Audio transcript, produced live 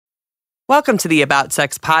Welcome to the About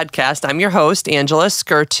Sex podcast. I'm your host, Angela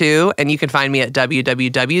Skirtu, and you can find me at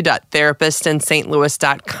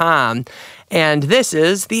www.therapistsinstlouis.com. And this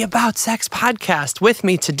is the About Sex podcast. With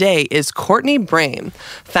me today is Courtney Brame,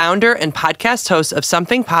 founder and podcast host of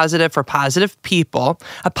Something Positive for Positive People,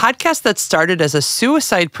 a podcast that started as a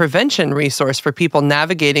suicide prevention resource for people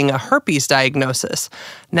navigating a herpes diagnosis.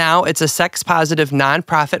 Now it's a sex-positive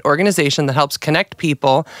nonprofit organization that helps connect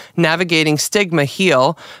people navigating stigma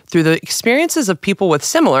heal through the experiences of people with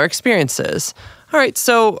similar experiences. All right,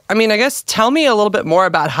 so, I guess tell me a little bit more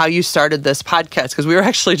about how you started this podcast, because we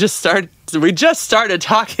just started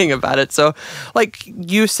talking about it. So, like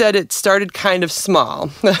you said, it started kind of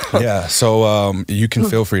small. Yeah, so you can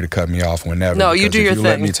feel free to cut me off whenever. No, you do your thing. If you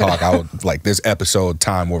let me talk, I would, this episode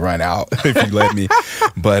time will run out if you let me.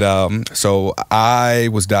 But so I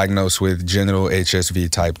was diagnosed with genital HSV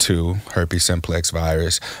type 2, herpes simplex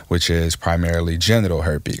virus, which is primarily genital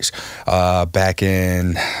herpes. Back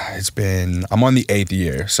in, I'm on the 8th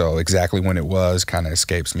year, so exactly when it was kind of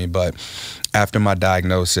escapes me. But after my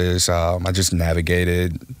diagnosis, I just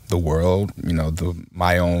navigated the world,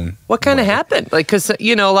 my own. What kind of happened? Because,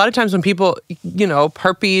 a lot of times when people,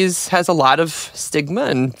 herpes has a lot of stigma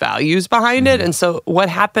and values behind it. And so what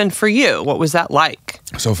happened for you? What was that like?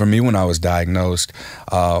 So for me, when I was diagnosed,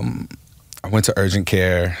 I went to urgent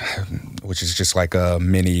care, which is just like a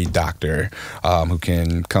mini doctor who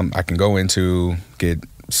can come. I can go into, get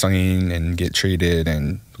seen and get treated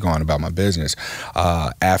and go on about my business.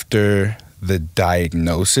 After the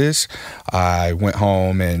diagnosis, I went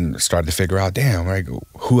home and started to figure out,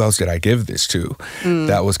 who else did I give this to?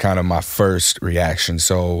 That was kind of my first reaction.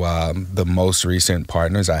 So the most recent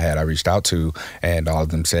partners I reached out to, and all of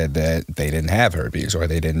them said that they didn't have herpes or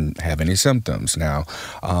they didn't have any symptoms. Now,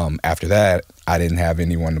 after that, I didn't have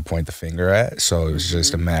anyone to point the finger at. So it was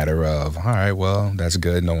just a matter of, all right, well, that's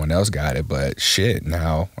good. No one else got it, but shit,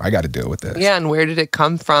 now I got to deal with this. Yeah, and where did it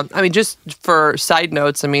come from? Just for side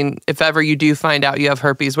notes, if ever you do find out you have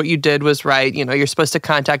herpes, what you did was right. You're supposed to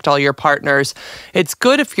contact all your partners. It's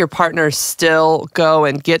good if your partners still go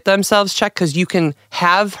and get themselves checked, because you can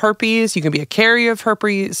have herpes, you can be a carrier of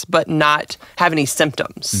herpes, but not have any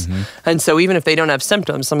symptoms. And so even if they don't have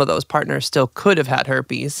symptoms, some of those partners still could have had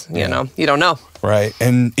herpes. You don't know. Right.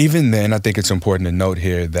 And even then, I think it's important to note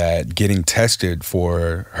here that getting tested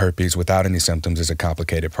for herpes without any symptoms is a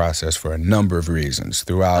complicated process for a number of reasons.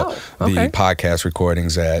 Throughout the podcast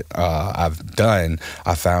recordings that I've done,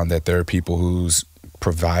 I found that there are people whose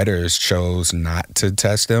providers chose not to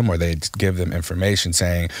test them, or they give them information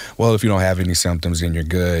saying, well, if you don't have any symptoms, then you're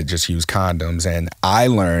good, just use condoms. And I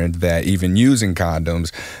learned that even using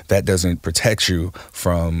condoms, that doesn't protect you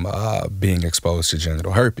from being exposed to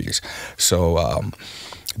genital herpes. So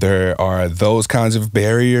there are those kinds of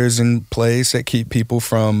barriers in place that keep people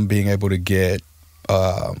from being able to get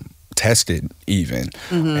tested even.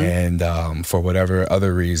 And for whatever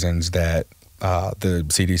other reasons that the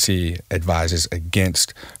CDC advises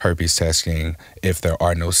against herpes testing if there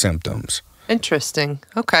are no symptoms. Interesting.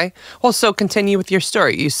 Okay. Well, so continue with your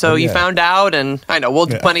story. You found out, and I know we'll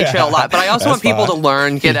bunny trail a lot, but I also want people to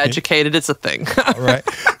learn, get educated. It's a thing. All right.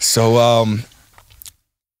 So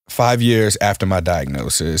 5 years after my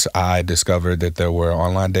diagnosis, I discovered that there were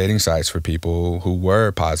online dating sites for people who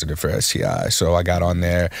were positive for STI. So I got on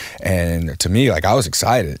there, and to me, I was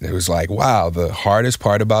excited. It was like, wow, the hardest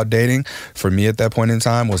part about dating for me at that point in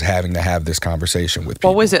time was having to have this conversation with people.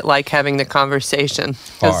 What was it like having the conversation?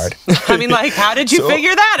 Hard. How did you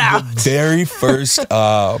figure that out? The very first,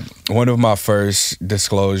 one of my first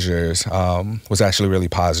disclosures was actually really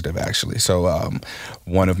positive, actually. So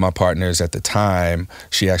one of my partners at the time,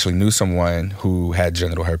 she actually knew someone who had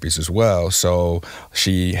genital herpes as well. So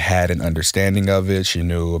she had an understanding of it. She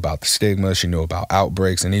knew about the stigma. She knew about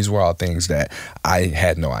outbreaks. And these were all things that I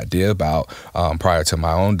had no idea about prior to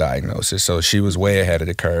my own diagnosis. So she was way ahead of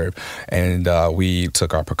the curve. And we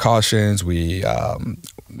took our precautions.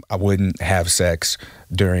 I wouldn't have sex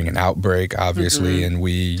during an outbreak, obviously, and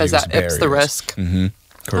we used barriers. Because that ups the risk.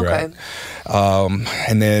 Correct. Okay.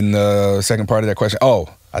 And then the second part of that question,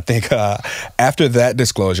 I think after that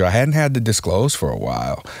disclosure, I hadn't had to disclose for a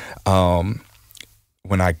while.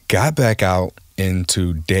 When I got back out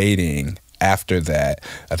into dating after that,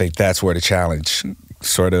 I think that's where the challenge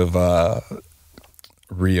sort of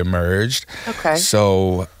reemerged. Okay.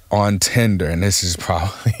 So on Tinder, and this is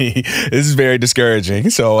very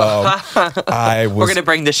discouraging. So we're going to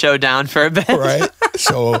bring the show down for a bit. Right.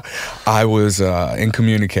 So I was in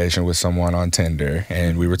communication with someone on Tinder,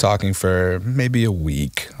 and we were talking for maybe a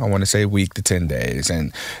week. I want to say a week to 10 days.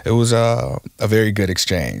 And it was a very good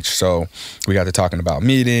exchange. So we got to talking about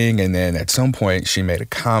meeting, and then at some point she made a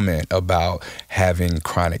comment about having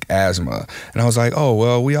chronic asthma. And I was like, oh,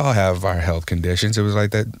 well, we all have our health conditions. It was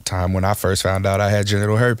like that time when I first found out I had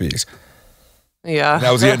genital herpes. Yeah.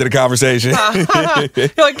 That was the end of the conversation. You're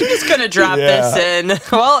like, you're just going to drop this in.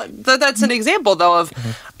 Well, that's an example, though, of,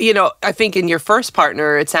 I think in your first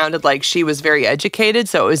partner, it sounded like she was very educated.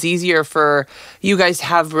 So it was easier for you guys to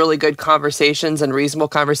have really good conversations and reasonable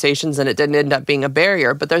conversations, and it didn't end up being a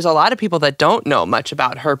barrier. But there's a lot of people that don't know much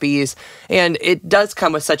about herpes, and it does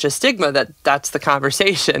come with such a stigma that that's the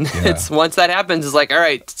conversation. Yeah. It's once that happens, it's like, all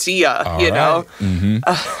right, see ya, all know?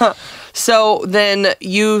 Mm-hmm. So then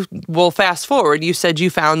you will fast forward. You said you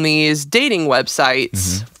found these dating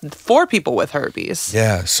websites for people with herpes.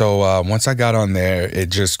 Yeah. So once I got on there, it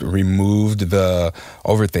just removed the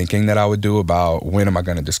overthinking that I would do about when am I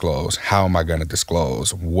going to disclose? How am I going to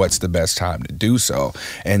disclose? What's the best time to do so?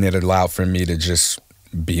 And it allowed for me to just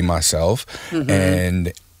be myself.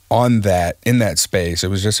 And in that space, it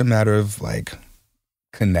was just a matter of like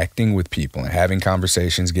connecting with people and having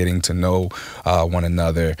conversations, getting to know one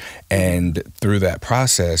another. And through that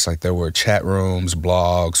process, like there were chat rooms,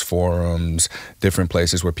 blogs, forums, different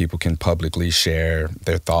places where people can publicly share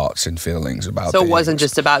their thoughts and feelings about So it wasn't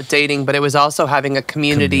just about dating, but it was also having a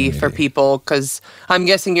community. For people, because I'm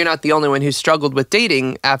guessing you're not the only one who struggled with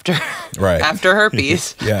dating after after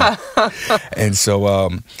herpes. Yeah. And so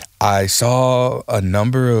I saw a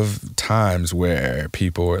number of times where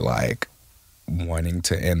people were like, wanting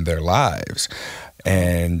to end their lives,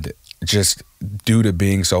 and just due to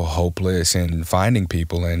being so hopeless and finding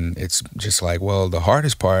people. And it's just like, well, the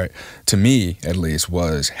hardest part to me at least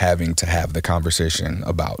was having to have the conversation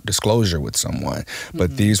about disclosure with someone.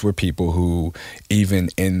 But these were people who, even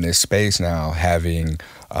in this space now, having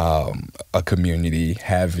a community,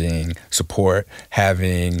 having support,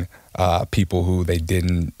 having people who they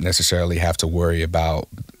didn't necessarily have to worry about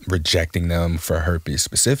rejecting them for herpes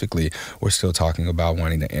specifically, we're still talking about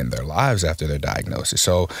wanting to end their lives after their diagnosis.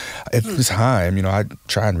 So at the time, I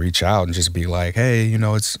try and reach out and just be like, hey,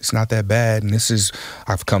 it's not that bad. And this is,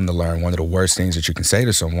 I've come to learn, one of the worst things that you can say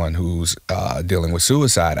to someone who's dealing with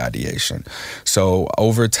suicide ideation. So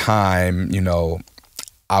over time,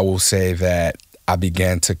 I will say that I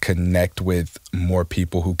began to connect with more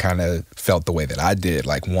people who kind of felt the way that I did,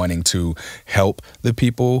 like wanting to help the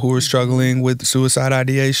people who were struggling with suicide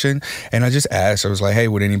ideation. And I just asked, I was like, hey,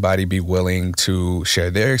 would anybody be willing to share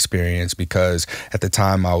their experience? Because at the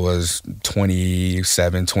time I was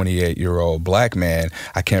 27, 28-year-old black man.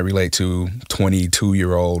 I can't relate to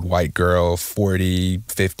 22-year-old white girl, 40,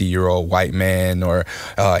 50-year-old white man, or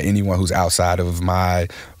anyone who's outside of my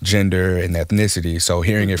gender and ethnicity. So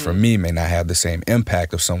hearing it from me may not have the same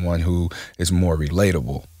impact of someone who is more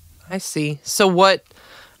relatable. I see. So what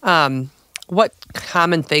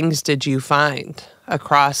common things did you find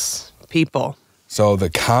across people? So the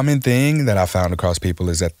common thing that I found across people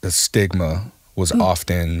is that the stigma was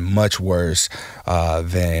often much worse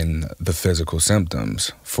than the physical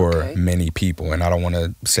symptoms for many people. And I don't want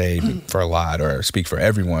to say for a lot or speak for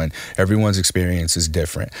everyone. Everyone's experience is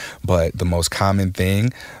different. But the most common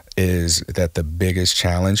thing is that the biggest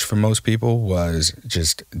challenge for most people was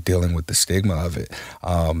just dealing with the stigma of it.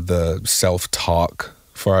 The self-talk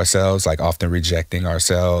for ourselves, like often rejecting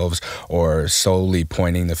ourselves or solely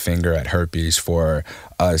pointing the finger at herpes for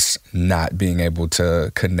us not being able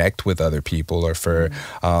to connect with other people, or for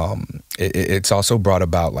it's also brought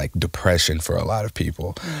about like depression for a lot of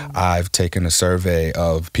people. I've taken a survey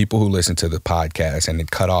of people who listen to the podcast, and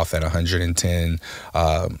it cut off at 110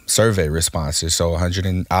 survey responses. So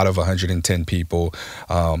out of 110 people,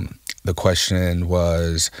 the question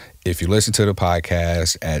was, if you listen to the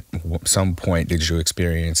podcast, at some point did you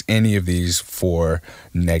experience any of these 4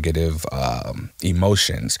 negative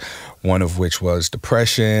emotions? One of which was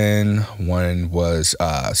depression, one was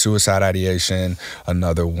suicide ideation,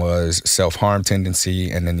 another was self-harm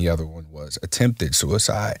tendency, and then the other one was attempted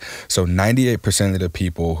suicide. So 98% of the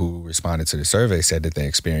people who responded to the survey said that they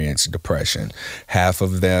experienced depression. Half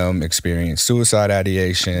of them experienced suicide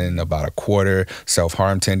ideation, about a quarter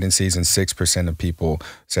self-harm tendencies, and 6% of people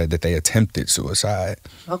said that they attempted suicide.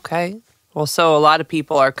 Okay. Well, so a lot of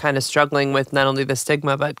people are kind of struggling with not only the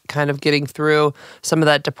stigma, but kind of getting through some of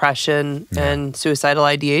that depression and suicidal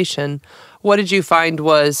ideation. What did you find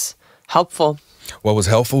was helpful? What was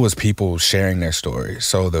helpful was people sharing their stories.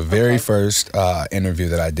 So the very first interview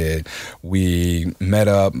that I did, we met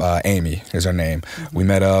up, Amy is her name. We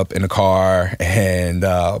met up in a car, and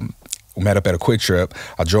met up at a Quick Trip.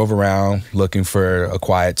 I drove around looking for a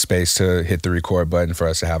quiet space to hit the record button for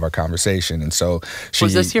us to have our conversation. And so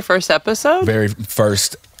Was this your first episode? Very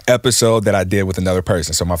first episode that I did with another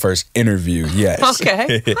person. So my first interview, yes.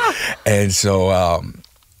 Okay. And so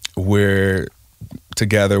we're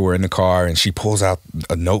together, we're in the car, and she pulls out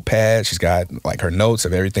a notepad. She's got like her notes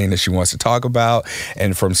of everything that she wants to talk about.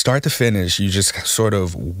 And from start to finish, you just sort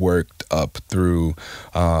of worked up through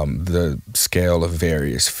the scale of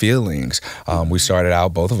various feelings. We started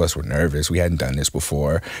out, both of us were nervous. We hadn't done this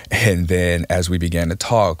before. And then as we began to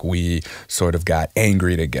talk, we sort of got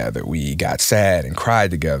angry together. We got sad and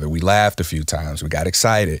cried together. We laughed a few times. We got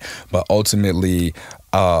excited. But ultimately,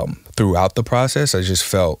 throughout the process, I just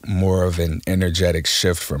felt more of an energetic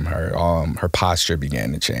shift from her. Her posture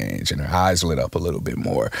began to change and her eyes lit up a little bit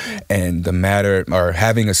more. And the matter, or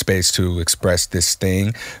having a space to express this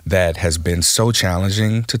thing that has been so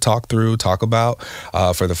challenging to talk about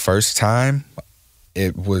for the first time,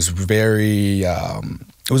 it was very,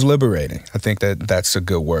 it was liberating. I think that that's a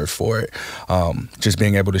good word for it. Just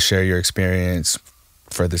being able to share your experience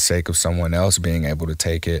for the sake of someone else being able to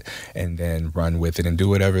take it and then run with it and do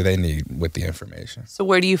whatever they need with the information. So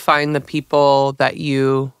where do you find the people that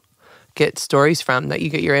you get stories from, that you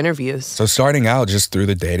get your interviews? So starting out just through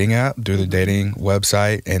the dating app, through the dating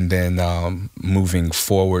website, and then moving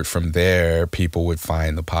forward from there, people would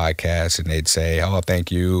find the podcast and they'd say, oh,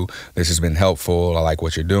 thank you. This has been helpful. I like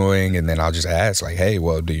what you're doing. And then I'll just ask like, hey,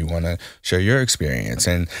 well, do you want to share your experience?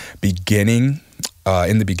 And in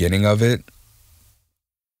the beginning of it,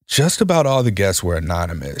 just about all the guests were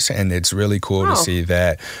anonymous, and it's really cool to see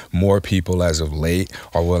that more people as of late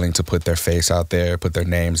are willing to put their face out there, put their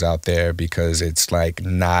names out there, because it's like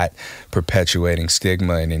not perpetuating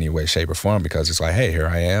stigma in any way, shape, or form, because it's like, hey, here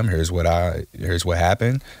I am, here's what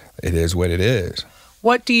happened, it is what it is.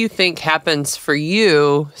 What do you think happens for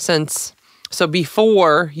you so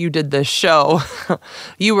before you did this show,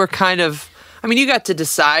 you were kind of, you got to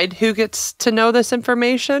decide who gets to know this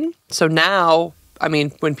information. So now,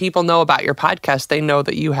 when people know about your podcast, they know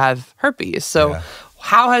that you have herpes. So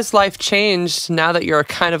how has life changed now that you're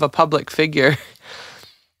kind of a public figure?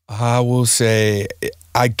 I will say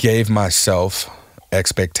I gave myself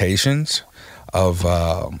expectations of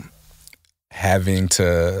having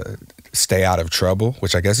to stay out of trouble,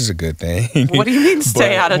 which I guess is a good thing. What do you mean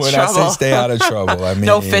stay out of trouble? When I say stay out of trouble, I mean...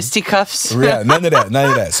 No fisticuffs? Yeah, none of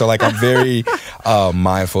that. So like I'm very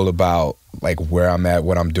mindful about like where I'm at,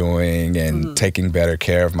 what I'm doing, and taking better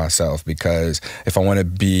care of myself, because if I want to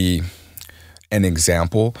be an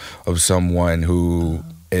example of someone who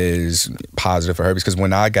is positive for herpes, because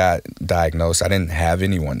when I got diagnosed, I didn't have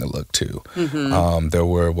anyone to look to. There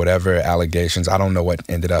were whatever allegations. I don't know what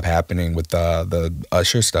ended up happening with the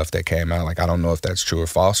Usher stuff that came out. Like, I don't know if that's true or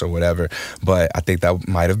false or whatever, but I think that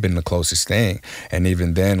might have been the closest thing. And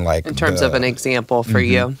even then, like... In terms of an example for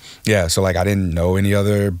you. Yeah, so like I didn't know any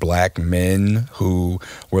other black men who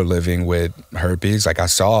were living with herpes. Like I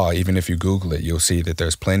saw, even if you Google it, you'll see that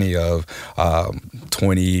there's plenty of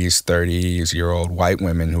 20s, 30s-year-old white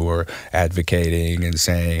women who are advocating and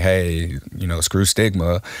saying, hey, screw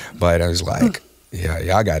stigma. But I was like, yeah,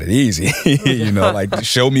 y'all got it easy. Like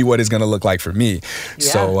show me what it's going to look like for me.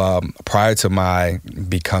 Yeah. So prior to my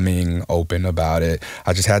becoming open about it,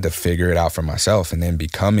 I just had to figure it out for myself. And then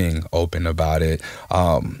becoming open about it,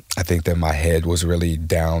 I think that my head was really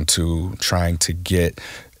down to trying to get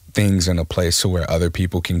things in a place to where other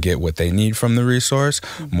people can get what they need from the resource,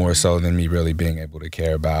 more so than me really being able to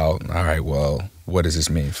care about, all right, well, what does this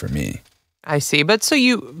mean for me? I see. But so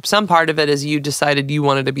some part of it is you decided you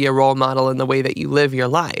wanted to be a role model in the way that you live your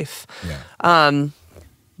life. Yeah.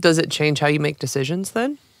 Does it change how you make decisions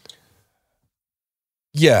then?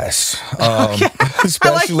 Yes. Okay. Especially,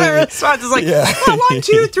 I like the response. It's like, oh, 1,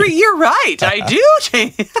 2, 3, you're right. I do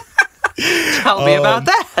change. Tell me about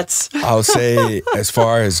that. I'll say as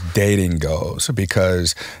far as dating goes,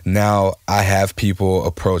 because now I have people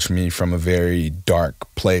approach me from a very dark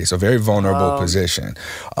place, a very vulnerable position.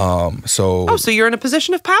 So you're in a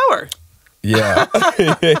position of power. Yeah.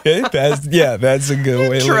 That's a good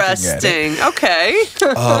way of looking at it. Interesting. Okay.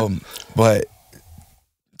 But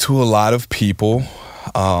to a lot of people,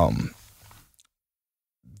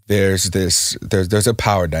 there's a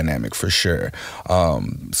power dynamic for sure.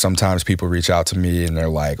 Sometimes people reach out to me and they're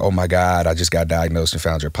like, oh my God, I just got diagnosed and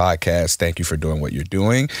found your podcast. Thank you for doing what you're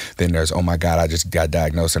doing. Then there's, oh my God, I just got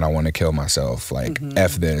diagnosed and I want to kill myself. Like,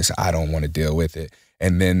 F this, I don't want to deal with it.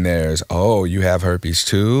 And then there's, oh, you have herpes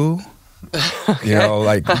too? You know,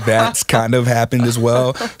 like that's kind of happened as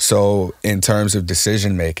well. So in terms of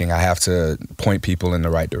decision making, I have to point people in the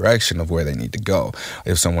right direction of where they need to go.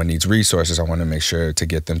 If someone needs resources, I want to make sure to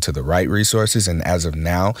get them to the right resources. And as of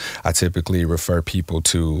now, I typically refer people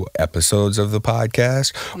to episodes of the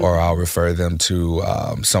podcast, or I'll refer them to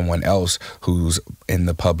someone else who's in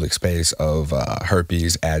the public space of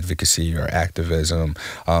herpes advocacy or activism,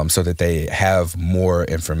 so that they have more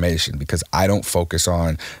information, because I don't focus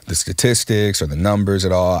on the statistics or the numbers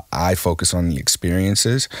at all. I focus on the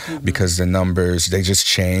experiences, because the numbers, they just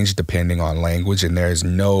change depending on language, and there's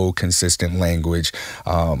no consistent language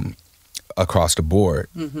across the board.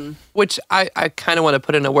 Which I kind of want to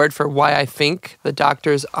put in a word for why I think the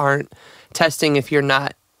doctors aren't testing if you're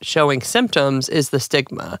not showing symptoms, is the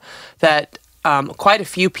stigma that quite a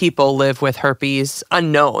few people live with herpes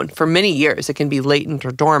unknown for many years. It can be latent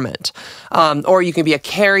or dormant. Or you can be a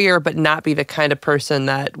carrier but not be the kind of person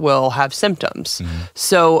that will have symptoms.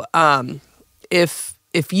 So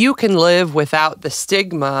if you can live without the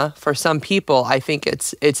stigma, for some people, I think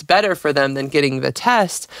it's better for them than getting the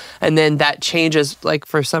test. And then that changes, like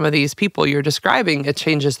for some of these people you're describing, it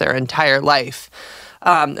changes their entire life.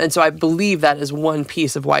 And so I believe that is one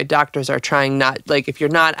piece of why doctors are trying not, like if you're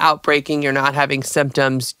not outbreaking, you're not having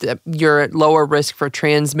symptoms, you're at lower risk for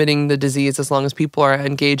transmitting the disease as long as people are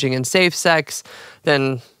engaging in safe sex,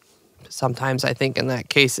 then sometimes I think in that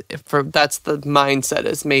case, that's the mindset,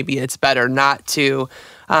 is maybe it's better not to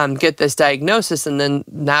get this diagnosis. And then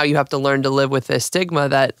now you have to learn to live with this stigma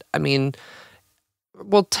that, I mean,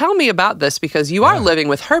 well, tell me about this, because you are living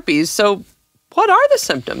with herpes. So what are the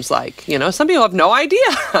symptoms like? You know, some people have no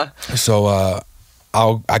idea. So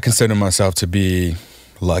I consider myself to be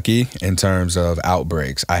lucky in terms of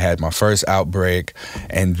outbreaks. I had my first outbreak,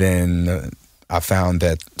 and then I found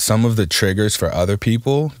that some of the triggers for other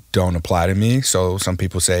people don't apply to me. So some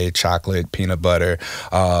people say chocolate, peanut butter.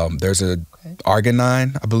 There's a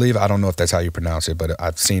arginine, I believe. I don't know if that's how you pronounce it, but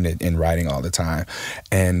I've seen it in writing all the time.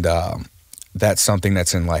 And that's something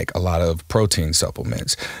that's in like a lot of protein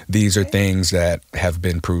supplements. These are things that have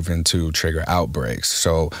been proven to trigger outbreaks.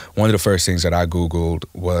 So one of the first things that I Googled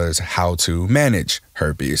was how to manage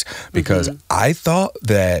herpes, because I thought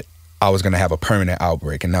that I was going to have a permanent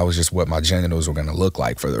outbreak, and that was just what my genitals were going to look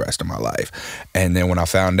like for the rest of my life. And then when I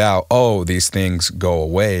found out, oh, these things go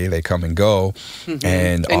away, they come and go.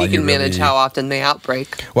 And you can manage how often they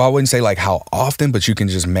outbreak. Well, I wouldn't say like how often, but you can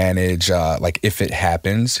just manage like if it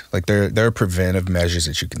happens. Like there are preventive measures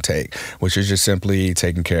that you can take, which is just simply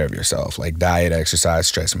taking care of yourself, like diet, exercise,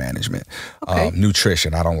 stress management,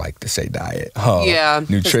 nutrition. I don't like to say diet.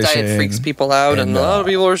 Nutrition. Diet freaks people out, and a lot of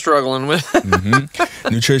people are struggling with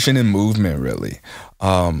nutrition and movement, really.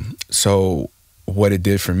 So what it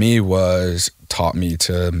did for me was taught me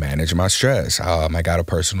to manage my stress. I got a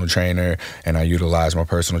personal trainer, and I utilized my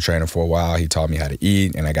personal trainer for a while. He taught me how to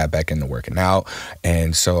eat, and I got back into working out.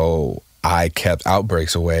 And so I kept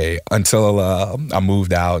outbreaks away until I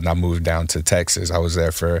moved out, and I moved down to Texas. I was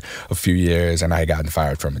there for a few years, and I had gotten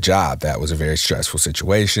fired from a job. That was a very stressful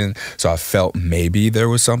situation. So I felt maybe there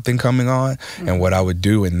was something coming on. And what I would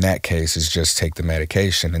do in that case is just take the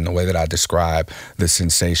medication. And the way that I describe the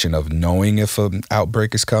sensation of knowing if an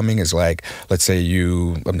outbreak is coming is like, let's say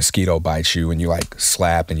a mosquito bites you, and you like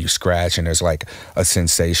slap and you scratch, and there's like a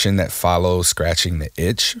sensation that follows scratching the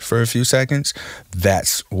itch for a few seconds.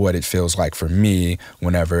 That's what it feels like for me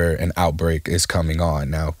whenever an outbreak is coming on.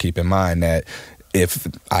 Now, keep in mind that if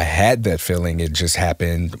I had that feeling, it just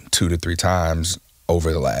happened 2 to 3 times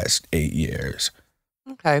over the last 8 years.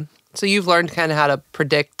 Okay. So you've learned kind of how to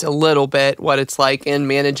predict a little bit what it's like and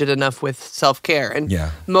manage it enough with self-care.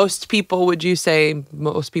 And most people, would you say,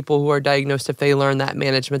 most people who are diagnosed, if they learn that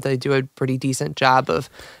management, they do a pretty decent job of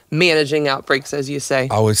managing outbreaks, as you say?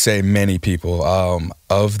 I would say many people. I'm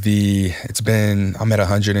at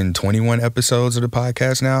 121 episodes of the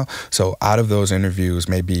podcast now. So out of those interviews,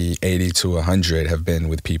 maybe 80 to 100 have been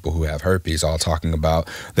with people who have herpes, all talking about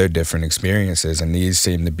their different experiences. And these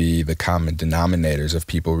seem to be the common denominators of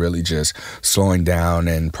people really just slowing down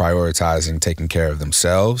and prioritizing taking care of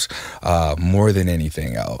themselves more than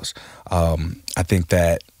anything else. I think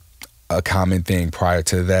that a common thing prior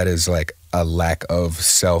to that is like a lack of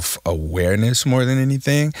self-awareness more than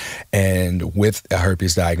anything. And with a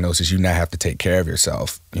herpes diagnosis, you now have to take care of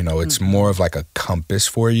yourself. You know, it's more of like a compass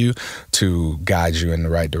for you to guide you in the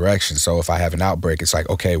right direction. So if I have an outbreak, it's like,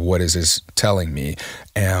 okay, what is this telling me?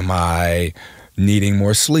 Am I needing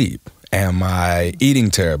more sleep? Am I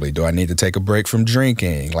eating terribly? Do I need to take a break from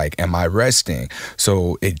drinking? Like, am I resting?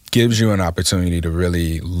 So it gives you an opportunity to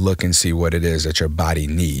really look and see what it is that your body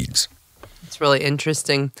needs. really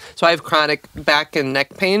interesting. So I have chronic back and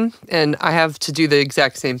neck pain, and I have to do the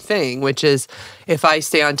exact same thing, which is if I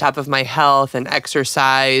stay on top of my health and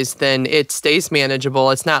exercise, then it stays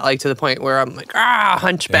manageable. It's not like to the point where I'm like,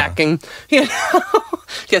 hunchbacking, you know?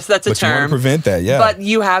 Guess that's a term. But you want to prevent that, yeah. But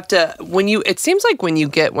you have to, it seems like when you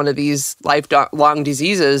get one of these lifelong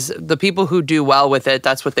diseases, the people who do well with it,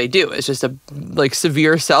 that's what they do. It's just a like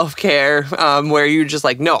severe self-care where you're just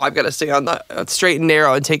like, no, I've got to stay on the straight and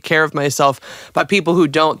narrow and take care of myself. But people who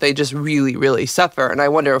don't, they just really, really suffer. And I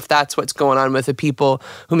wonder if that's what's going on with the people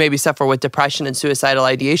who maybe suffer with depression and suicidal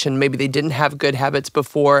ideation. Maybe they didn't have good habits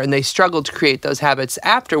before and they struggled to create those habits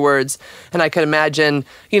afterwards. And I could imagine,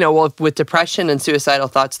 well, with depression and suicidal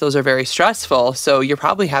thoughts, those are very stressful. So you're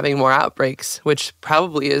probably having more outbreaks, which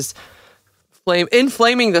probably is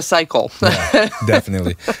inflaming the cycle. Yeah,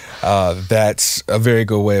 definitely. That's a very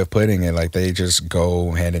good way of putting it. Like they just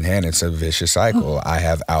go hand in hand. It's a vicious cycle. I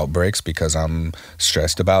have outbreaks because I'm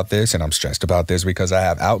stressed about this, and I'm stressed about this because I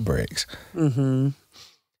have outbreaks. Mm-hmm.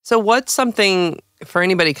 So what's something for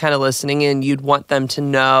anybody kind of listening in you'd want them to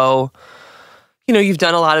know? You've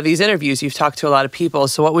done a lot of these interviews. You've talked to a lot of people.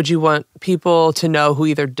 So what would you want people to know who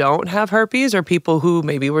either don't have herpes or people who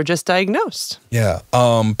maybe were just diagnosed? Yeah.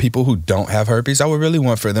 People who don't have herpes, I would really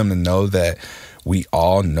want for them to know that we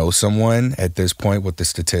all know someone at this point with the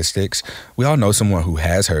statistics. We all know someone who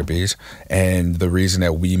has herpes. And the reason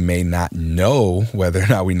that we may not know whether or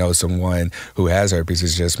not we know someone who has herpes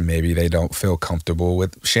is just maybe they don't feel comfortable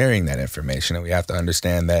with sharing that information. And we have to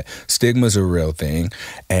understand that stigma is a real thing.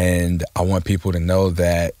 And I want people to know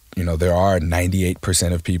that there are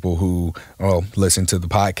 98% of people who listen to the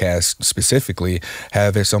podcast specifically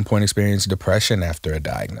have at some point experienced depression after a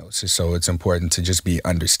diagnosis. So it's important to just be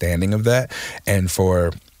understanding of that. And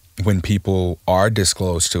for when people are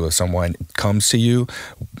disclosed to, if someone comes to you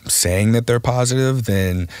saying that they're positive,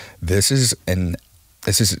 then this is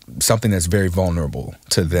something that's very vulnerable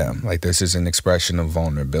to them. Like this is an expression of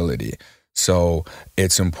vulnerability. So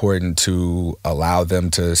it's important to allow them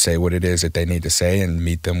to say what it is that they need to say and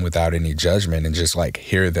meet them without any judgment and just like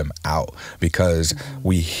hear them out, because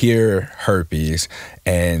we hear herpes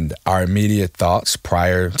and our immediate thoughts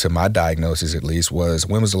prior to my diagnosis at least was,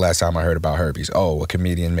 when was the last time I heard about herpes? Oh, a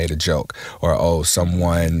comedian made a joke, or oh,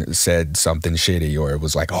 someone said something shitty, or it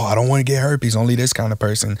was like, oh, I don't want to get herpes. Only this kind of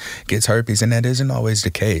person gets herpes. And that isn't always the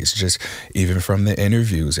case. Just even from the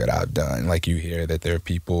interviews that I've done, like you hear that there are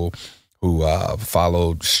people who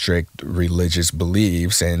followed strict religious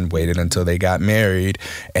beliefs and waited until they got married.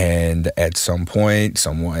 And at some point,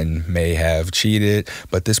 someone may have cheated,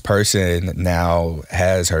 but this person now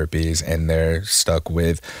has herpes and they're stuck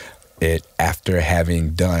with it after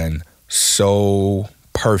having done so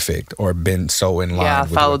perfect or been so in line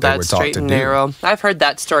with what they were taught to do. Yeah, followed that straight and narrow. I've heard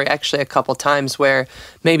that story actually a couple times where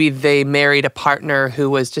maybe they married a partner who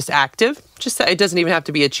was just active. It doesn't even have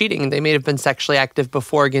to be a cheating. They may have been sexually active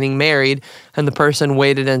before getting married, and the person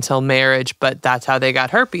waited until marriage, but that's how they got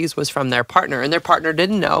herpes, was from their partner. And their partner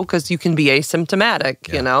didn't know, because you can be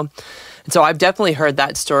asymptomatic, And so I've definitely heard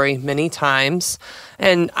that story many times.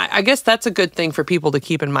 And I guess that's a good thing for people to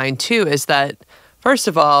keep in mind too, is that first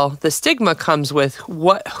of all, the stigma comes with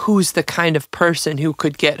who's the kind of person who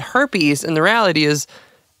could get herpes, and the reality is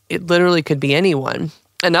it literally could be anyone.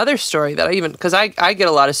 Another story that because I get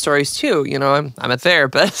a lot of stories too, I'm a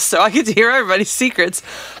therapist, so I get to hear everybody's secrets,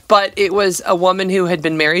 but it was a woman who had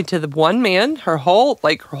been married to the one man her whole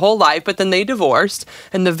life, but then they divorced,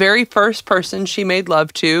 and the very first person she made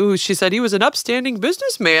love to, she said he was an upstanding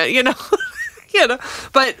businessman,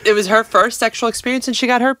 but it was her first sexual experience and she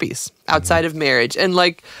got herpes outside of marriage. And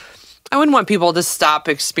I wouldn't want people to stop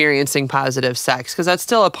experiencing positive sex, because that's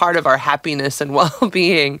still a part of our happiness and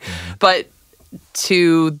well-being. But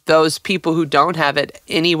to those people who don't have it,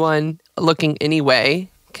 anyone looking anyway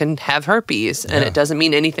can have herpes. And it doesn't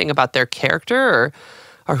mean anything about their character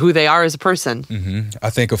or who they are as a person. Mm-hmm. I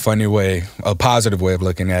think a positive way of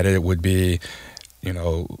looking at it would be,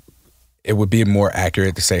 it would be more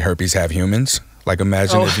accurate to say herpes have humans. Like,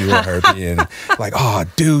 imagine if you were herpes and like, oh,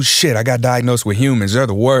 dude, shit, I got diagnosed with humans. They're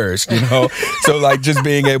the worst, So, just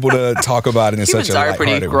being able to talk about it in such a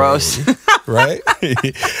lighthearted gross. way, right?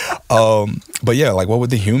 But yeah, what would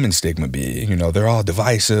the human stigma be? They're all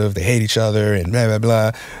divisive. They hate each other and blah,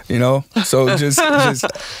 blah, blah, So just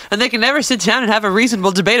and they can never sit down and have a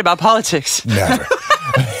reasonable debate about politics. Never.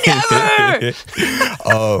 Never!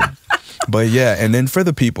 But yeah, and then for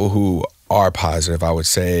the people who are positive, I would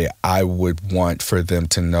say I would want for them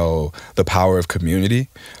to know the power of community,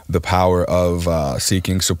 the power of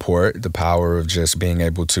seeking support, the power of just being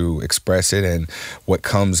able to express it, and what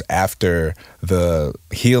comes after the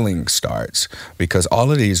healing starts. Because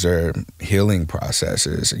all of these are healing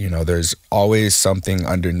processes. You know, there's always something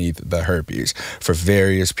underneath the herpes for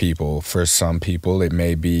various people. For some people, it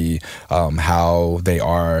may be how they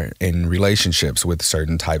are in relationships with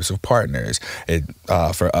certain types of partners.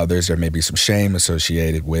 For others, there may be some shame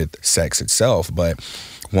associated with sex itself. But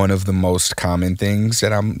one of the most common things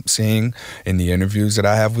that I'm seeing in the interviews that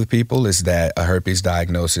I have with people is that a herpes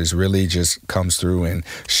diagnosis really just comes through and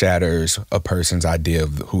shatters a person's idea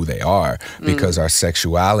of who they are, because our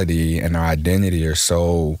sexuality and our identity are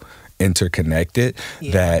so interconnected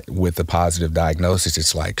that with a positive diagnosis,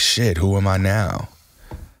 it's like, shit, who am I now?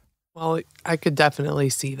 Well, I could definitely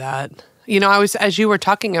see that. You know, as you were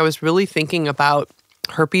talking, I was really thinking about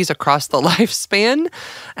herpes across the lifespan.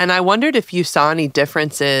 And I wondered if you saw any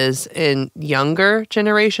differences in younger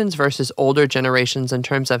generations versus older generations in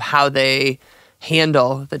terms of how they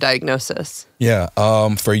handle the diagnosis. Yeah,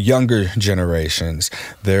 for younger generations,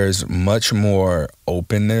 there's much more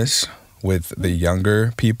openness with the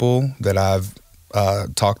younger people that I've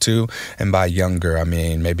talked to. And by younger, I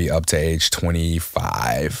mean maybe up to age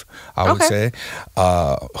 25, I would say,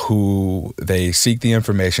 who they seek the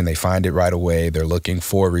information, they find it right away. They're looking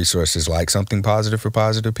for resources like Something Positive for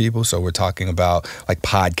Positive People. So we're talking about like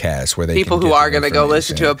podcasts where they people who are going to go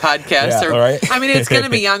listen to a podcast. Right? I mean, it's going to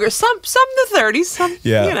be younger, some in the 30s, some,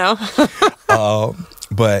 you know.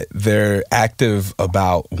 But they're active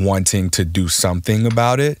about wanting to do something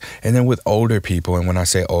about it. And then with older people, and when I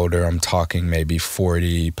say older, I'm talking maybe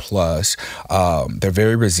 40 plus, they're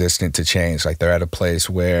very resistant to change. Like they're at a place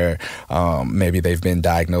where maybe they've been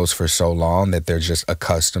diagnosed for so long that they're just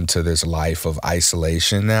accustomed to this life of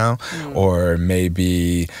isolation now. Or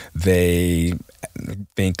maybe they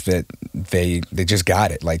think that they just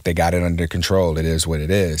got it. Like they got it under control. It is what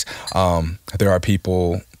it is. There are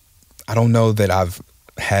people, I don't know that I've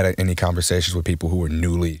had any conversations with people who were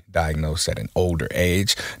newly diagnosed at an older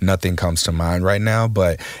age. Nothing comes to mind right now,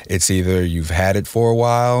 but it's either you've had it for a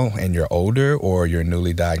while and you're older, or you're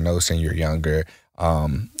newly diagnosed and you're younger.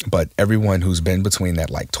 But everyone who's been between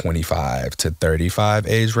that like 25 to 35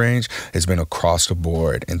 age range has been across the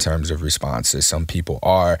board in terms of responses. Some people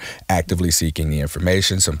are actively seeking the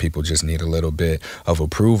information. Some people just need a little bit of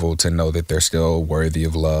approval to know that they're still worthy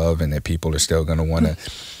of love and that people are still going to want to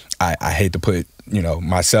I hate to put, you know,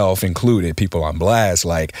 myself included, people on blast.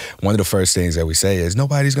 Like one of the first things that we say is no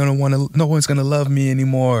one's going to love me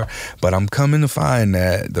anymore. But I'm coming to find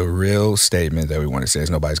that the real statement that we want to say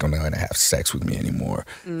is nobody's going to have sex with me anymore.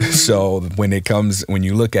 So when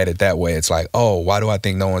you look at it that way, it's like, oh, why do I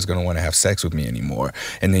think no one's going to want to have sex with me anymore?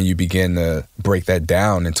 And then you begin to break that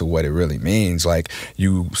down into what it really means. Like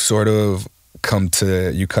you sort of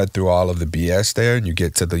you cut through all of the BS there and you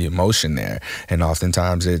get to the emotion there. And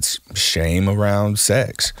oftentimes it's shame around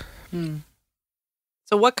sex.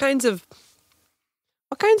 So what kinds of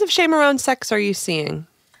shame around sex are you seeing?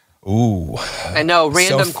 Ooh. I know,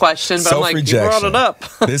 random question, but I'm like, you brought it up.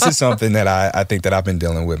 This is something that I think that I've been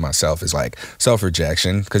dealing with myself, is like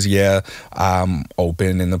self-rejection. Because, yeah, I'm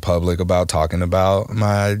open in the public about talking about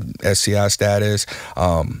my STI status.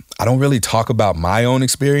 I don't really talk about my own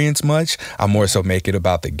experience much. I more so make it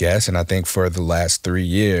about the guests. And I think for the last 3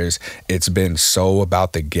 years, it's been so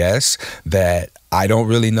about the guests that I don't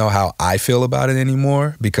really know how I feel about it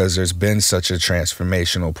anymore, because there's been such a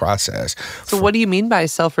transformational process. So what do you mean by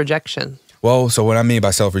self-rejection? Well, so what I mean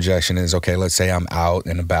by self-rejection is, okay, let's say I'm out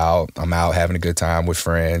and about, I'm out having a good time with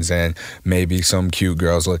friends, and maybe some cute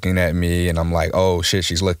girl's looking at me, and I'm like, oh shit,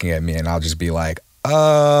 she's looking at me, and I'll just be like, do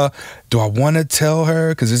I want to tell her?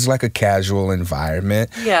 Because it's like a casual environment.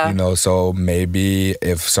 Yeah. You know, so maybe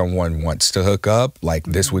if someone wants to hook up, like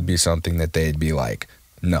this would be something that they'd be like,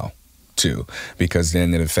 no. To, because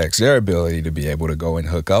then it affects their ability to be able to go and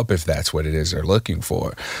hook up if that's what it is they're looking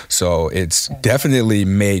for. So it's definitely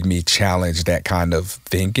made me challenge that kind of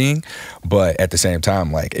thinking, but at the same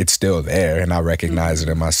time, like, it's still there, and I recognize it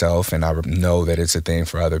in myself, and I know that it's a thing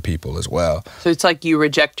for other people as well. So it's like you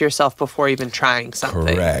reject yourself before even trying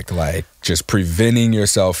something. Correct. Like just preventing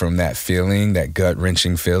yourself from that feeling, that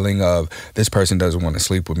gut-wrenching feeling of this person doesn't want to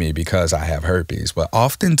sleep with me because I have herpes. But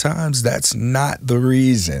oftentimes that's not the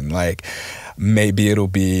reason. Like maybe it'll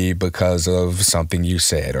be because of something you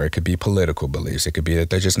said, or it could be political beliefs. It could be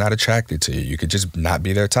that they're just not attracted to you. You could just not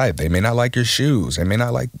be their type. They may not like your shoes. They may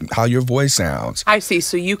not like how your voice sounds. I see.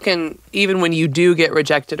 So you can, even when you do get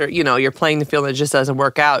rejected, or, you know, you're playing the field and it just doesn't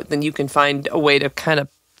work out, then you can find a way to kind of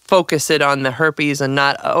focus it on the herpes and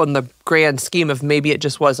not on the grand scheme of maybe it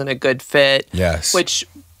just wasn't a good fit. Yes. Which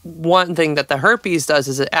one thing that the herpes does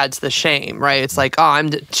is it adds the shame, right? It's like, oh,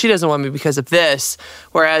 she doesn't want me because of this.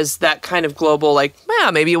 Whereas that kind of global, like, yeah,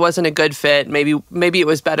 maybe it wasn't a good fit. Maybe it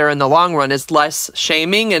was better in the long run is less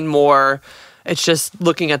shaming and more, it's just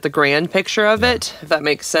looking at the grand picture of it, if that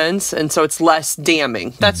makes sense. And so it's less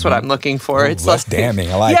damning. That's what I'm looking for. Ooh, it's less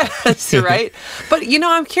damning. I like it. Yes, right. But,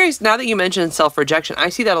 I'm curious, now that you mentioned self-rejection, I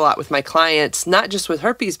see that a lot with my clients, not just with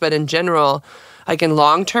herpes, but in general. Like in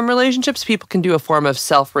long-term relationships, people can do a form of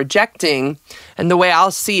self-rejecting. And the way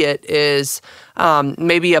I'll see it is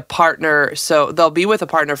maybe a partner, so they'll be with a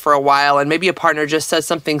partner for a while, and maybe a partner just says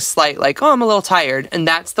something slight like, oh, I'm a little tired. And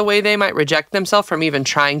that's the way they might reject themselves from even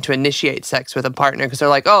trying to initiate sex with a partner, because they're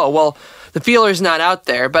like, oh, well, the feeler's not out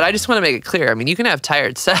there. But I just want to make it clear. I mean, you can have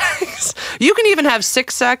tired sex. You can even have sick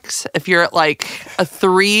sex if you're at like a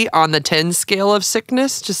 3 on the 10 scale of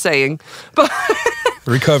sickness, just saying. But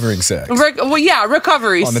recovering sex.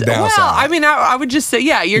 Recovery. On the downside. Well, I mean, I would just say,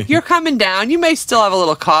 yeah, you're coming down. You may still have a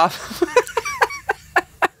little cough.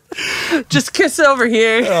 Just kiss over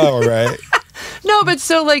here. All right. No, but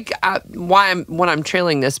so like what I'm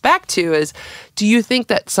trailing this back to is, do you think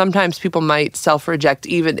that sometimes people might self-reject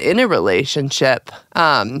even in a relationship?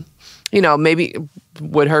 Maybe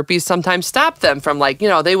would herpes sometimes stop them from like,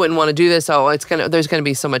 they wouldn't want to do this. Oh, there's gonna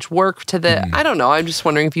be so much work to the. I don't know. I'm just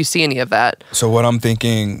wondering if you see any of that. So what I'm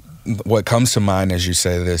thinking, what comes to mind as you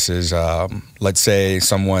say this is, let's say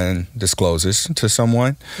someone discloses to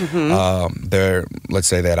someone. Let's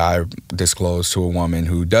say that I disclose to a woman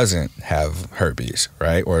who doesn't have herpes,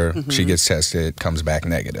 right? Or she gets tested, comes back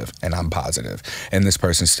negative, and I'm positive. And this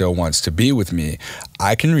person still wants to be with me.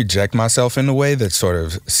 I can reject myself in a way that sort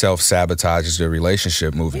of self-sabotages the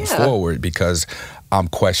relationship moving forward, because I'm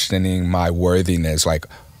questioning my worthiness. Like,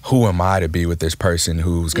 who am I to be with this person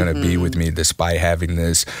who's going to be with me despite having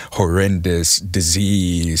this horrendous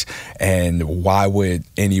disease? And why would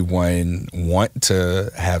anyone want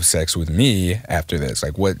to have sex with me after this?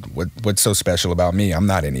 Like, what's so special about me? I'm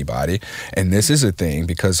not anybody. And this is a thing,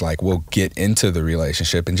 because like we'll get into the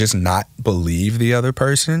relationship and just not believe the other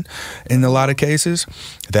person in a lot of cases,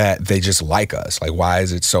 that they just like us. Like, why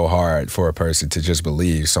is it so hard for a person to just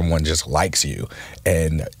believe someone just likes you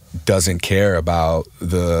and doesn't care about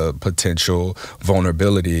the potential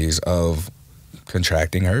vulnerabilities of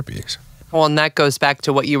contracting herpes? Well, and that goes back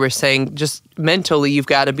to what you were saying. Just mentally, you've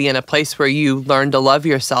got to be in a place where you learn to love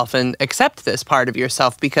yourself and accept this part of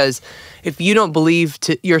yourself. Because if you don't believe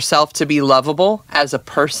yourself to be lovable as a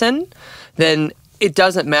person, then it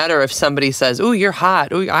doesn't matter if somebody says, "Ooh, you're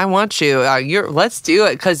hot. Ooh, I want you. Let's do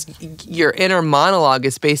it." Because your inner monologue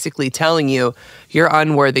is basically telling you you're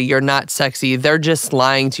unworthy, you're not sexy. They're just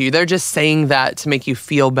lying to you. They're just saying that to make you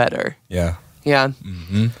feel better. Yeah. Yeah.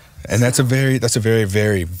 And that's a very,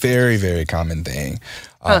 very, very, very common thing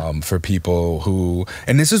for people who,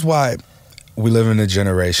 and this is why we live in a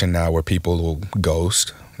generation now where people will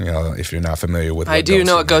ghost. If you're not familiar with what I do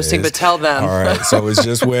know what ghosting is. But tell them. All right. So it's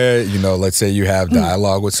just where, let's say you have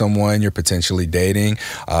dialogue with someone, you're potentially dating,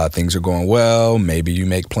 things are going well, maybe you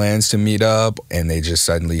make plans to meet up, and they just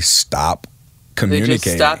suddenly stop communicating. They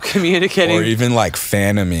just stop communicating. Or even like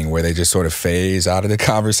phantoming, where they just sort of phase out of the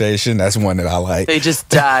conversation. That's one that I like. They just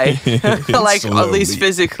die. Like, slowly. at least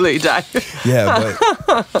physically die. Yeah,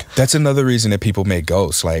 but that's another reason that people make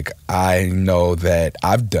ghosts. Like, I know that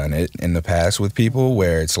I've done it in the past with people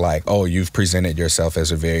where it's like, oh, you've presented yourself as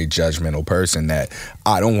a very judgmental person that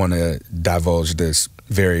I don't want to divulge this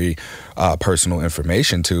very personal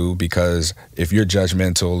information to, because if you're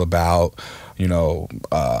judgmental about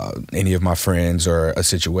any of my friends or a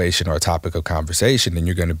situation or a topic of conversation, then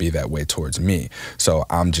you're going to be that way towards me. So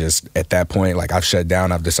I'm just at that point, like, I've shut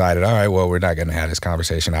down. I've decided, all right, well, we're not going to have this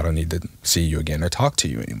conversation. I don't need to see you again or talk to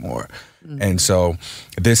you anymore. And so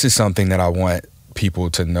this is something that I want people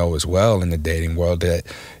to know as well in the dating world, that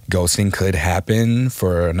ghosting could happen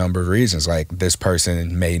for a number of reasons. Like, this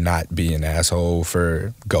person may not be an asshole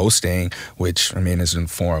for ghosting, which, I mean, is a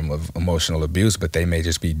form of emotional abuse, but they may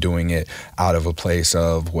just be doing it out of a place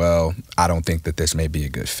of, well, I don't think that this may be a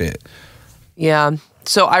good fit. Yeah.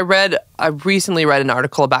 So I recently read an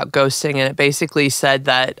article about ghosting, and it basically said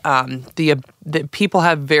that that people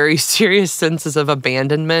have very serious senses of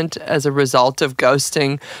abandonment as a result of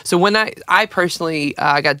ghosting. So when I personally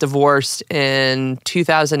got divorced in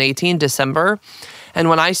 2018, December, and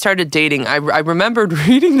when I started dating, I remembered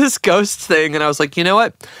reading this ghost thing, and I was like, you know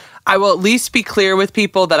what? I will at least be clear with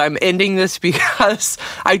people that I'm ending this because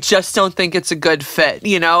I just don't think it's a good fit,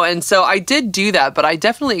 you know? And so I did do that, but I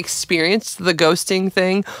definitely experienced the ghosting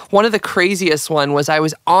thing. One of the craziest one was I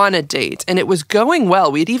was on a date and it was going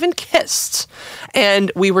well. We'd even kissed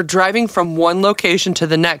and we were driving from one location to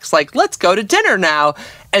the next, like, let's go to dinner now.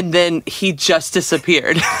 And then he just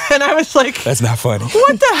disappeared. And I was like, that's not funny.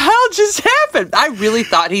 What the hell just happened? I really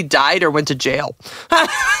thought he died or went to jail.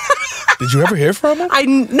 Did you ever hear from him?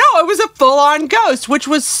 No, it was a full-on ghost, which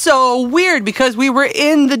was so weird because we were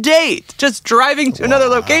in the date, just driving to another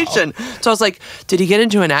location. So I was like, did he get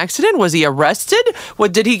into an accident? Was he arrested?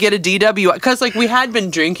 What, did he get a DWI? Because like we had been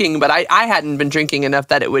drinking, but I hadn't been drinking enough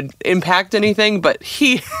that it would impact anything. But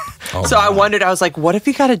he, so I wondered, I was like, what if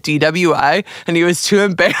he got a DWI and he was too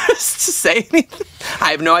embarrassed to say anything?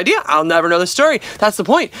 I have no idea. I'll never know the story. That's the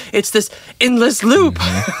point. It's this endless loop.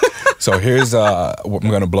 So here's, I'm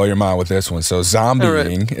going to blow your mind with this one. So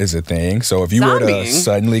zombieing is a thing. So if you were to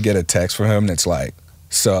suddenly get a text from him that's like,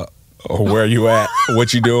 sup, or where you at,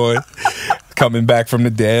 what you doing, coming back from the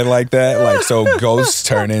dead like that. Like, so ghosts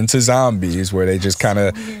turn into zombies where they just kind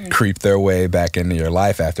of creep their way back into your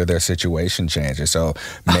life after their situation changes. So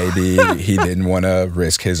maybe he didn't want to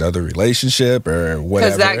risk his other relationship or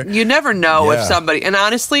whatever. Because you never know if somebody, and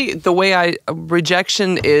honestly, the way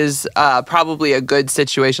rejection is probably a good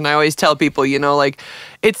situation. I always tell people, you know, like,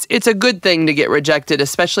 it's a good thing to get rejected,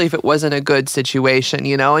 especially if it wasn't a good situation,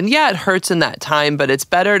 you know? And yeah, it hurts in that time, but it's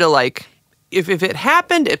better to like, if it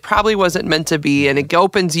happened, it probably wasn't meant to be, and it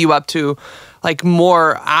opens you up to like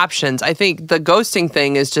more options. I think the ghosting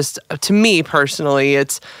thing is just, to me personally,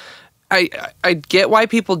 I get why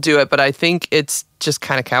people do it, but I think it's just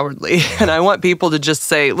kind of cowardly. And I want people to just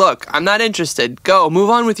say, look, I'm not interested. Go, move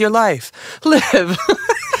on with your life. Live.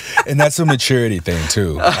 And that's a maturity thing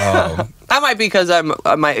too. That might be because I'm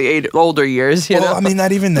my older years, you know? I mean,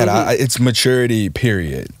 not even that. It's maturity,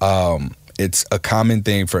 period. It's a common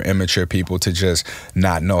thing for immature people to just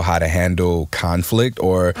not know how to handle conflict.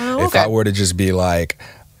 Or if I were to just be like,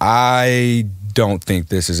 I don't think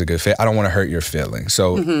this is a good fit, I don't want to hurt your feelings.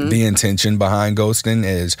 So the intention behind ghosting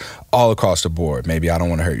is all across the board. Maybe I don't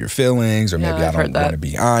want to hurt your feelings, or maybe I don't want to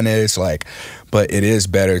be honest. Like, but it is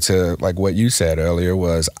better to, like what you said earlier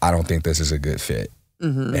was, I don't think this is a good fit.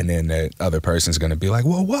 And then the other person's going to be like,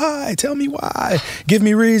 well, why? Tell me why. Give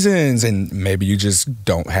me reasons. And maybe you just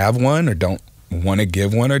don't have one, or don't want to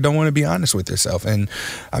give one, or don't want to be honest with yourself. And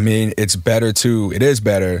I mean, it is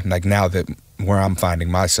better, like now that where I'm finding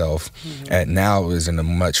myself at now is in a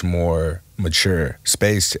much more mature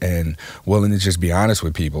space and willing to just be honest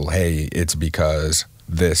with people. Hey, it's because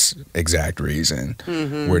this exact reason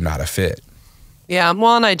we're not a fit. Yeah,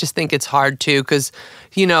 well, and I just think it's hard too, because,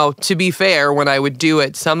 you know, to be fair, when I would do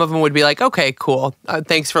it, some of them would be like, okay, cool,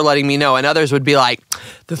 thanks for letting me know. And others would be like,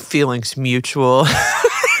 the feeling's mutual.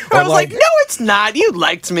 I was like, no, it's not. You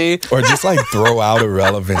liked me. Or just like throw out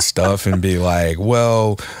irrelevant stuff and be like,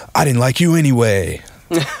 well, I didn't like you anyway.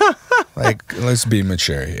 Like, let's be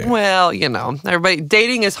mature here. Well, you know, everybody,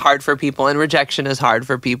 dating is hard for people and rejection is hard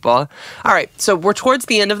for people. All right, so we're towards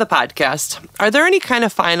the end of the podcast. Are there any kind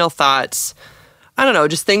of final thoughts? I don't know,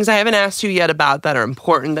 just things I haven't asked you yet about that are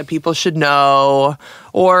important that people should know,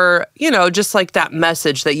 or, you know, just like that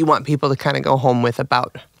message that you want people to kind of go home with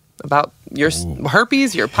about your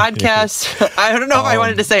herpes, your podcast. I don't know if I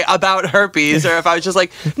wanted to say about herpes or if I was just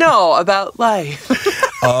like, no, about life.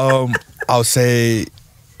 I'll say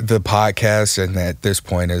the podcast, and at this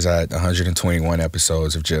point is at 121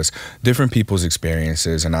 episodes of just different people's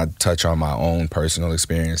experiences, and I touch on my own personal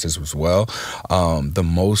experiences as well. The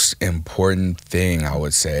most important thing I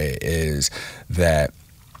would say is that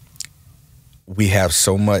we have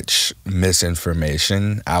so much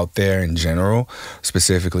misinformation out there in general,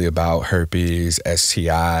 specifically about herpes,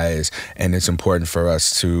 STIs, and it's important for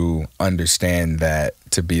us to understand that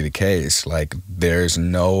to be the case. Like, there's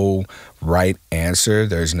no right answer.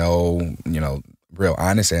 There's no, you know, real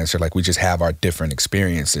honest answer. Like, we just have our different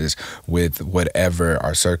experiences with whatever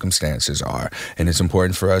our circumstances are. And it's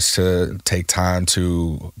important for us to take time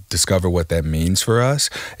to discover what that means for us.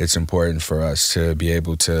 It's important for us to be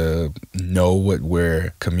able to know what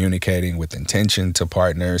we're communicating with intention to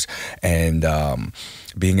partners, and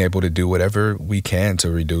being able to do whatever we can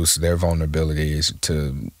to reduce their vulnerabilities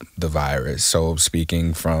to the virus. So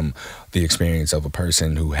speaking from the experience of a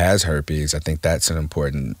person who has herpes, I think that's an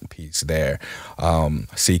important piece there.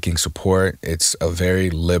 Seeking support, it's a very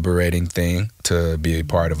liberating thing to be a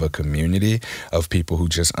part of a community of people who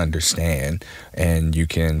just understand, and you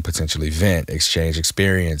can potentially vent, exchange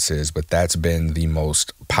experiences, but that's been the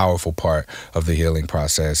most powerful part of the healing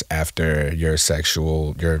process after your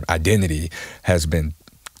identity has been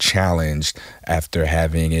challenged after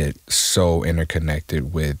having it so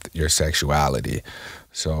interconnected with your sexuality.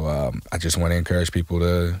 So I just want to encourage people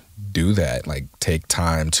to do that, like take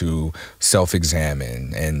time to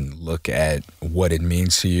self-examine and look at what it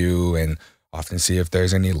means to you, and often see if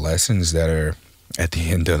there's any lessons that are at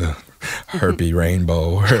the end of the herpes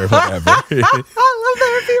rainbow or whatever. I love the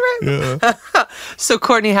herpes rainbow. Yeah. So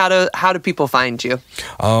Courtney, how do people find you?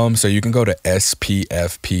 So you can go to spfpp.org,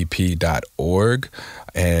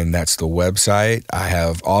 and that's the website. I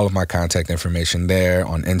have all of my contact information there.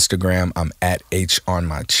 On Instagram, I'm at H on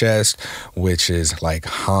my chest, which is like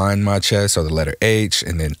Han my chest, so the letter H,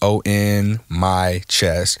 and then ON my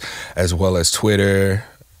chest, as well as Twitter,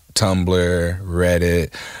 Tumblr,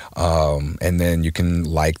 Reddit, and then you can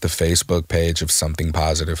like the Facebook page of Something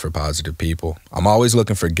Positive for Positive People. I'm always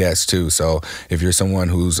looking for guests too, so if you're someone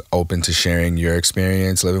who's open to sharing your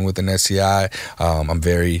experience living with an STI, I'm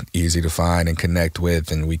very easy to find and connect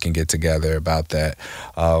with, and we can get together about that.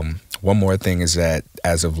 One more thing is that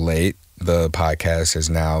as of late, the podcast has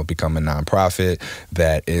now become a nonprofit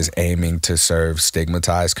that is aiming to serve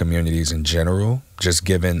stigmatized communities in general. Just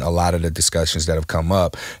given a lot of the discussions that have come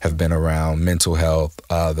up have been around mental health,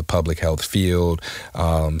 the public health field,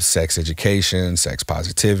 sex education, sex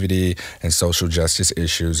positivity, and social justice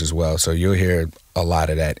issues as well. So you'll hear a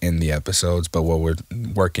lot of that in the episodes, but what we're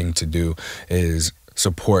working to do is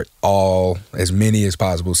support as many as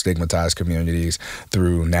possible stigmatized communities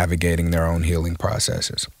through navigating their own healing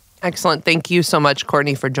processes. Excellent. Thank you so much,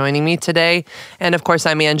 Courtney, for joining me today. And of course,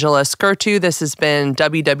 I'm Angela Skirtu. This has been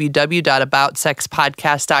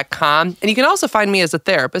www.aboutsexpodcast.com. And you can also find me as a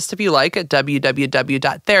therapist, if you like, at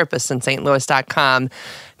www.therapistsinstlouis.com.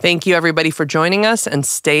 Thank you, everybody, for joining us, and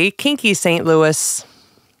stay kinky, St. Louis.